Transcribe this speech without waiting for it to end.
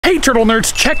Hey turtle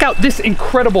nerds, check out this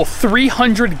incredible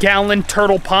 300-gallon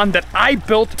turtle pond that I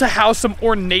built to house some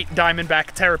ornate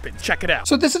diamondback terrapins. Check it out.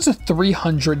 So this is a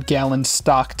 300-gallon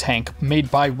stock tank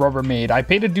made by Rubbermaid. I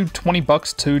paid a dude 20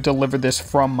 bucks to deliver this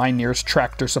from my nearest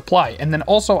Tractor Supply. And then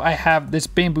also I have this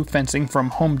bamboo fencing from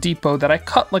Home Depot that I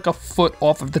cut like a foot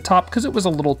off of the top because it was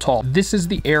a little tall. This is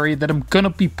the area that I'm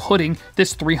gonna be putting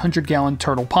this 300-gallon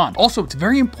turtle pond. Also, it's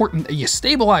very important that you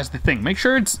stabilize the thing. Make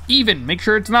sure it's even. Make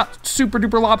sure it's not super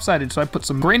duper lopsided. So I put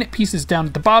some granite pieces down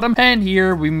at the bottom, and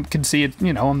here we can see it,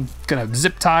 you know, I'm gonna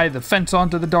zip tie the fence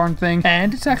onto the darn thing,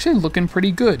 and it's actually looking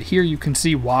pretty good. Here you can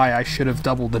see why I should have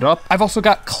doubled it up. I've also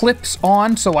got clips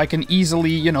on so I can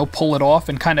easily, you know, pull it off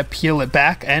and kind of peel it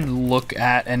back and look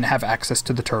at and have access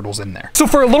to the turtles in there. So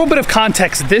for a little bit of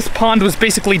context, this pond was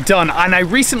basically done, and I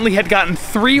recently had gotten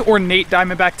 3 ornate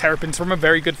diamondback terrapins from a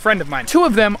very good friend of mine. 2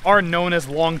 of them are known as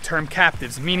long-term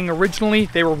captives, meaning originally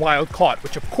they were wild caught,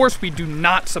 which of course we do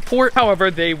not support. However,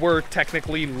 they were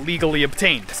technically legally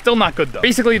obtained. Still not good though.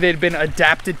 Basically, they'd been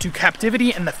adapted to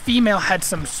captivity, and the female had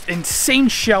some insane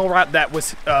shell rot that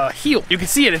was healed. You can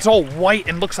see it, it's all white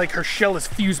and looks like her shell is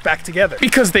fused back together.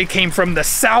 Because they came from the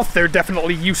south, they're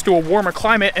definitely used to a warmer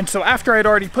climate, and so after I'd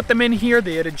already put them in here,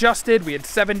 they had adjusted, we had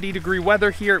 70-degree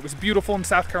weather here, it was beautiful in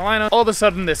South Carolina, all of a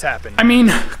sudden this happened. I mean,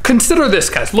 consider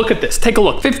this guys, look at this, take a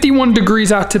look. 51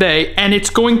 degrees out today, and it's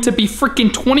going to be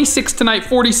freaking 26 tonight,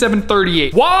 47,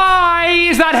 38. Why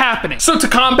is that happening? So to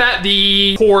combat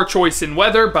the poor choice in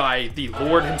weather by the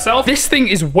Lord himself, this thing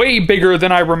is way bigger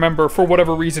than I remember for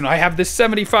whatever reason. I have this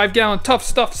 75-gallon tough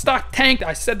stuff stock tank.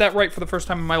 I said that right for the first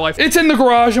time in my life. It's in the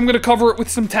garage. I'm gonna cover it with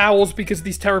some towels because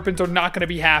these terrapins are not gonna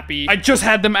be happy. I just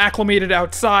had them acclimated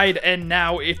outside and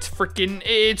now it's freaking,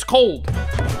 it's cold.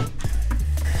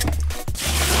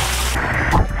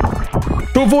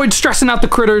 To avoid stressing out the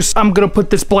critters, I'm gonna put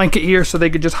this blanket here so they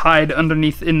could just hide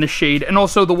underneath in the shade. And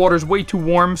also the water's way too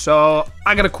warm, so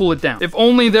I gotta cool it down. If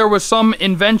only there was some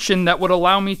invention that would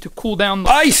allow me to cool down the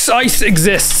ice. Ice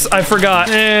exists, I forgot.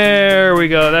 There we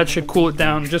go, that should cool it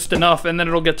down just enough, and then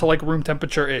it'll get to like room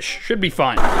temperature-ish. Should be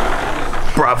fine.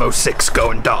 Bravo 6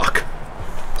 going dark.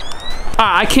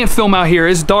 I can't film out here,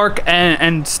 it's dark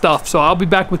and stuff, so I'll be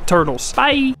back with turtles.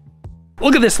 Bye.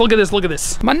 Look at this, look at this, look at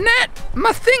this. My net,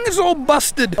 my thing is all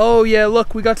busted. Oh yeah,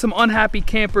 look, we got some unhappy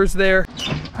campers there.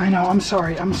 I know, I'm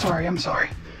sorry.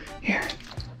 Here,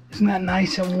 isn't that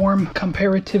nice and warm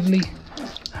comparatively?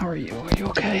 How are you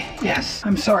okay? Yes,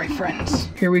 I'm sorry friends.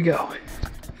 Here we go.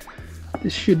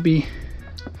 This should be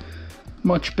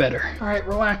much better. All right,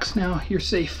 relax now, you're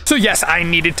safe. So yes, I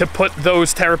needed to put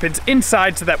those terrapins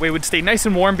inside so that way it would stay nice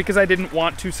and warm because I didn't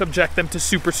want to subject them to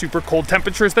super cold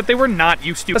temperatures that they were not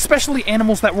used to, especially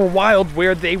animals that were wild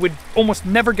where they would almost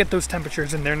never get those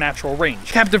temperatures in their natural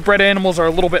range. Captive bred animals are a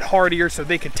little bit hardier so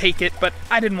they could take it, but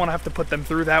I didn't want to have to put them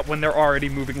through that when they're already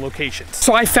moving locations.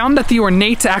 So I found that the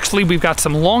ornates, actually, we've got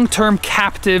some long-term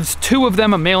captives, 2 of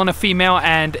them, a male and a female,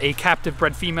 and a captive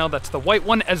bred female, that's the white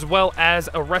one, as well as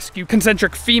a rescue concentric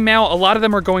female. A lot of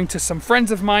them are going to some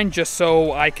friends of mine just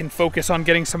so I can focus on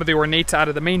getting some of the ornates out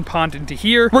of the main pond into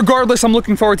here. Regardless, I'm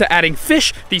looking forward to adding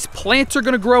fish. These plants are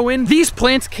gonna grow in. These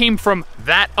plants came from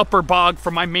that upper bog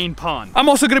from my main pond. I'm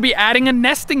also gonna be adding a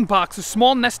nesting box, a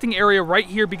small nesting area right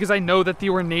here because I know that the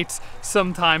ornates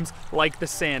sometimes like the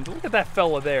sand. Look at that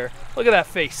fella there. Look at that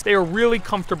face. They are really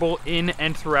comfortable in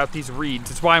and throughout these reeds.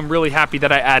 It's why I'm really happy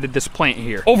that I added this plant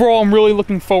here. Overall, I'm really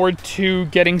looking forward to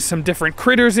getting some different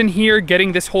critters in here,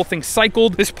 getting this whole thing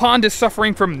cycled. This pond is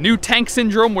suffering from new tank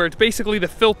syndrome where it's basically the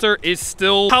filter is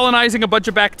still colonizing a bunch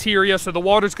of bacteria, so the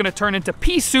water's gonna turn into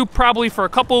pea soup probably for a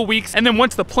couple of weeks, and then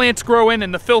once the plants grow in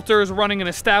and the filter is running and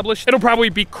established, it'll probably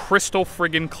be crystal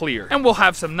friggin' clear. And we'll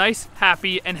have some nice,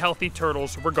 happy, and healthy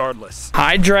turtles regardless.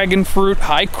 Hi dragon fruit,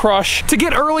 hi crush. To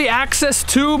get early access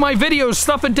to my videos,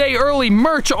 stuff a day early,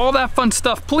 merch, all that fun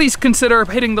stuff, please consider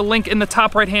hitting the link in the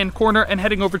top right-hand corner and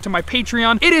heading over to my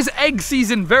Patreon. It is egg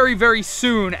season very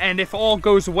soon, and if all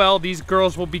goes well, these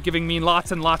girls will be giving me lots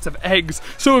and lots of eggs.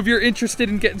 So if you're interested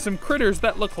in getting some critters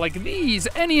that look like these,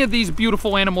 any of these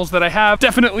beautiful animals that I have,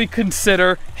 definitely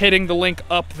consider hitting the link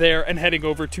up there and heading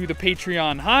over to the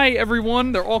Patreon. Hi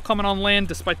everyone, they're all coming on land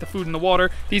despite the food and the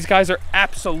water. These guys are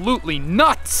absolutely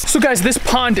nuts. So guys, this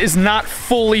pond is not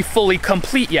fully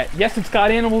complete yet. Yes, it's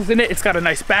got animals in it, it's got a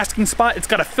nice basking spot, it's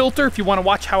got a filter. If you want to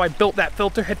watch how I built that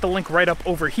filter, hit the link right up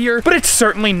over here, but it's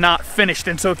certainly not finished.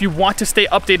 And so if you want to stay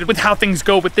updated with how things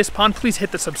go with this pond, please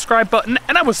hit the subscribe button,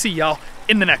 and I will see y'all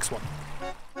in the next one.